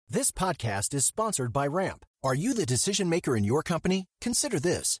This podcast is sponsored by Ramp. Are you the decision maker in your company? Consider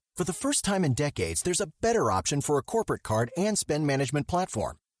this. For the first time in decades, there's a better option for a corporate card and spend management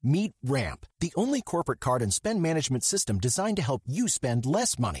platform. Meet Ramp, the only corporate card and spend management system designed to help you spend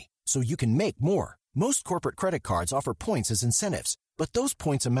less money so you can make more. Most corporate credit cards offer points as incentives, but those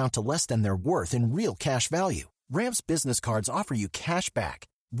points amount to less than their worth in real cash value. Ramp's business cards offer you cash back,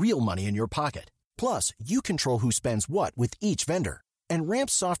 real money in your pocket. Plus, you control who spends what with each vendor. And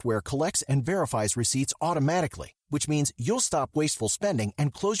Ramp's software collects and verifies receipts automatically, which means you'll stop wasteful spending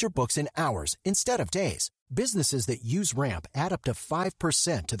and close your books in hours instead of days. Businesses that use Ramp add up to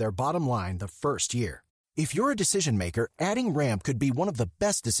 5% to their bottom line the first year. If you're a decision maker, adding Ramp could be one of the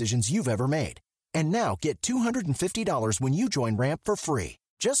best decisions you've ever made. And now get $250 when you join Ramp for free.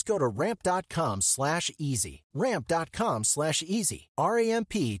 Just go to ramp.com/easy. Ramp.com/easy.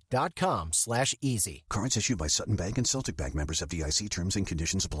 RAMP.com/easy. Cards issued by Sutton Bank and Celtic Bank, members FDIC. Terms and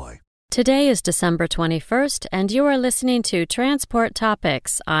conditions apply. Today is December 21st, and you are listening to Transport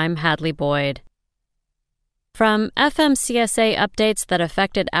Topics. I'm Hadley Boyd. From FMCSA updates that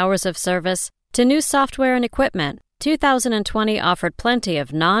affected hours of service to new software and equipment, 2020 offered plenty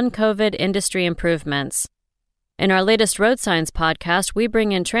of non-COVID industry improvements. In our latest Road Signs podcast, we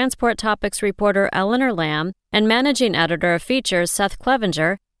bring in Transport Topics reporter Eleanor Lamb and managing editor of Features Seth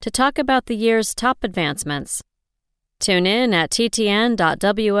Clevenger to talk about the year's top advancements. Tune in at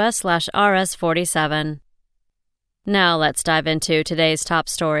ttn.ws/rs47. Now let's dive into today's top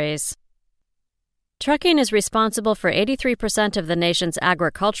stories. Trucking is responsible for 83% of the nation's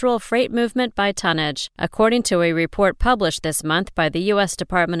agricultural freight movement by tonnage, according to a report published this month by the U.S.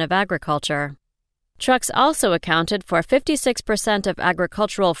 Department of Agriculture. Trucks also accounted for 56% of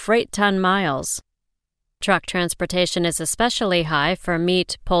agricultural freight ton miles. Truck transportation is especially high for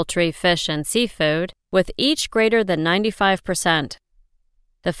meat, poultry, fish, and seafood, with each greater than 95%.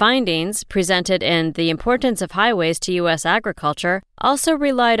 The findings, presented in The Importance of Highways to U.S. Agriculture, also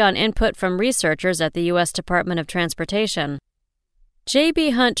relied on input from researchers at the U.S. Department of Transportation. J.B.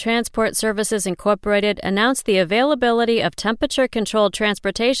 Hunt Transport Services Incorporated announced the availability of temperature-controlled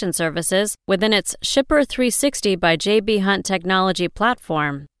transportation services within its Shipper 360 by J.B. Hunt technology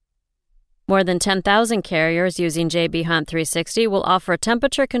platform. More than 10,000 carriers using J.B. Hunt 360 will offer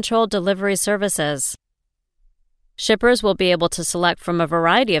temperature-controlled delivery services. Shippers will be able to select from a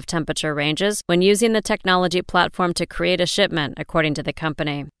variety of temperature ranges when using the technology platform to create a shipment, according to the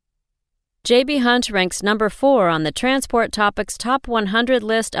company. J.B. Hunt ranks number 4 on the Transport Topics Top 100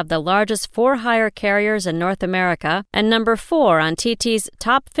 list of the largest for-hire carriers in North America and number 4 on TT's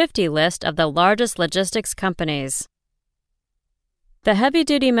Top 50 list of the largest logistics companies. The Heavy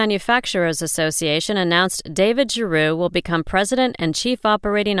Duty Manufacturers Association announced David Giroux will become President and Chief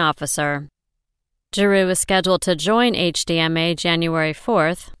Operating Officer. Giroux is scheduled to join HDMA January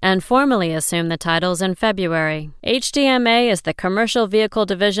 4th and formally assume the titles in February. HDMA is the commercial vehicle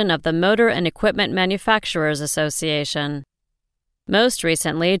division of the Motor and Equipment Manufacturers Association. Most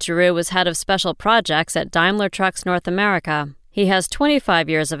recently, Giroux was head of special projects at Daimler Trucks North America. He has 25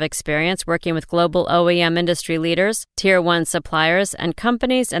 years of experience working with global OEM industry leaders, Tier 1 suppliers, and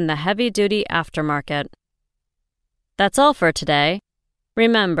companies in the heavy-duty aftermarket. That's all for today.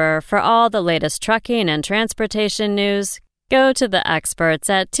 Remember, for all the latest trucking and transportation news, go to the experts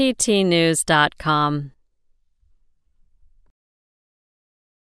at ttnews.com.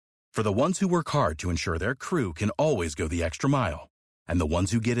 For the ones who work hard to ensure their crew can always go the extra mile, and the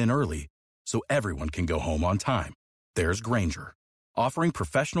ones who get in early so everyone can go home on time, there's Grainger, offering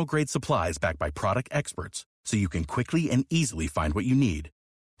professional-grade supplies backed by product experts so you can quickly and easily find what you need.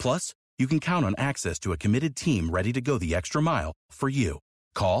 Plus, you can count on access to a committed team ready to go the extra mile for you.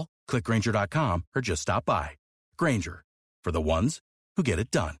 Call, click Grainger.com, or just stop by. Grainger, for the ones who get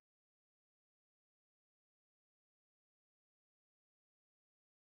it done.